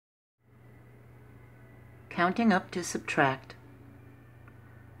Counting up to subtract.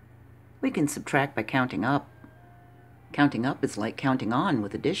 We can subtract by counting up. Counting up is like counting on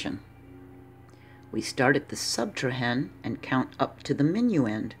with addition. We start at the subtrahend and count up to the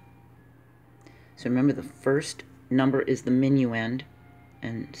minuend. So remember, the first number is the minuend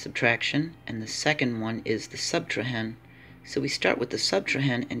and subtraction, and the second one is the subtrahend. So we start with the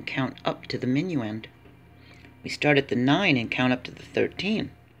subtrahend and count up to the minuend. We start at the 9 and count up to the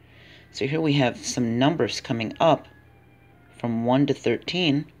 13. So here we have some numbers coming up from 1 to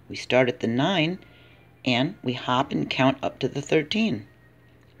 13. We start at the 9 and we hop and count up to the 13.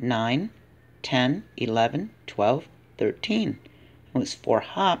 9, 10, 11, 12, 13. It was 4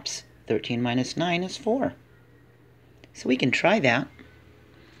 hops. 13 minus 9 is 4. So we can try that.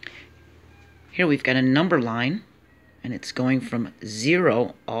 Here we've got a number line, and it's going from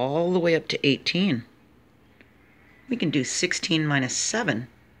 0 all the way up to 18. We can do 16 minus 7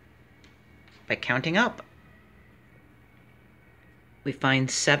 by counting up. We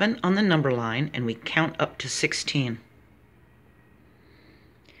find 7 on the number line, and we count up to 16.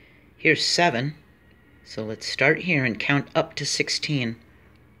 Here's 7, so let's start here and count up to 16.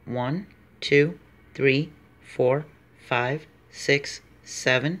 1, 2, 3, 4, 5, 6,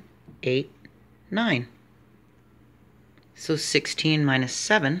 7, 8, 9. So 16 minus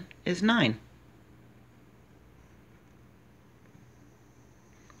 7 is 9.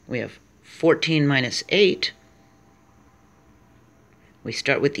 We have 14 minus 8. We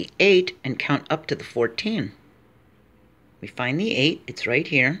start with the 8 and count up to the 14. We find the 8, it's right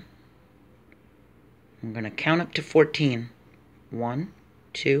here. I'm going to count up to 14. 1,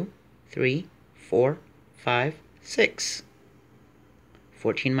 2, 3, 4, 5, 6.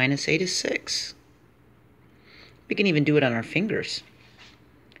 14 minus 8 is 6. We can even do it on our fingers.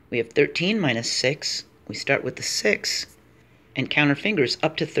 We have 13 minus 6. We start with the 6 and count our fingers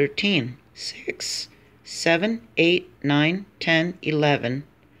up to 13. 6, 7, 8, 9, 10, 11,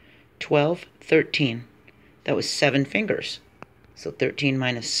 12, 13. That was 7 fingers. So 13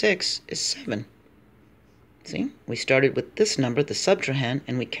 minus 6 is 7. See, we started with this number, the subtrahend,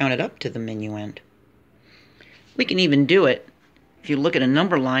 and we counted up to the minuend. We can even do it if you look at a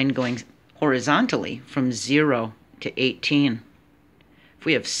number line going horizontally from 0 to 18. If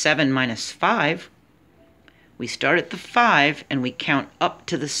we have 7 minus 5, we start at the 5 and we count up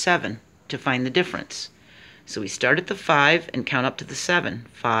to the 7 to find the difference. So we start at the 5 and count up to the 7.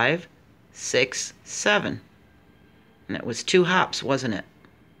 5, 6, 7. And that was 2 hops, wasn't it?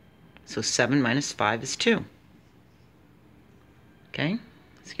 So 7 minus 5 is 2. Okay,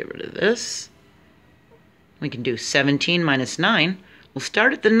 let's get rid of this. We can do 17 minus 9. We'll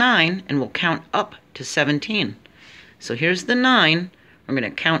start at the 9 and we'll count up to 17. So here's the 9. We're going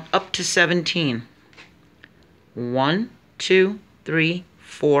to count up to 17. 1, 2, 3,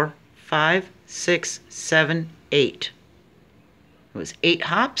 4, 5, 6, 7, 8. It was 8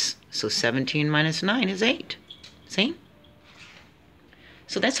 hops, so 17 minus 9 is 8. See?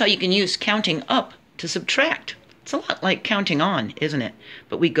 So that's how you can use counting up to subtract. It's a lot like counting on, isn't it?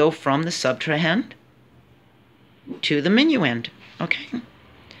 But we go from the subtrahend to the minuend. Okay.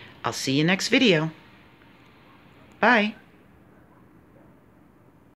 I'll see you next video. Bye.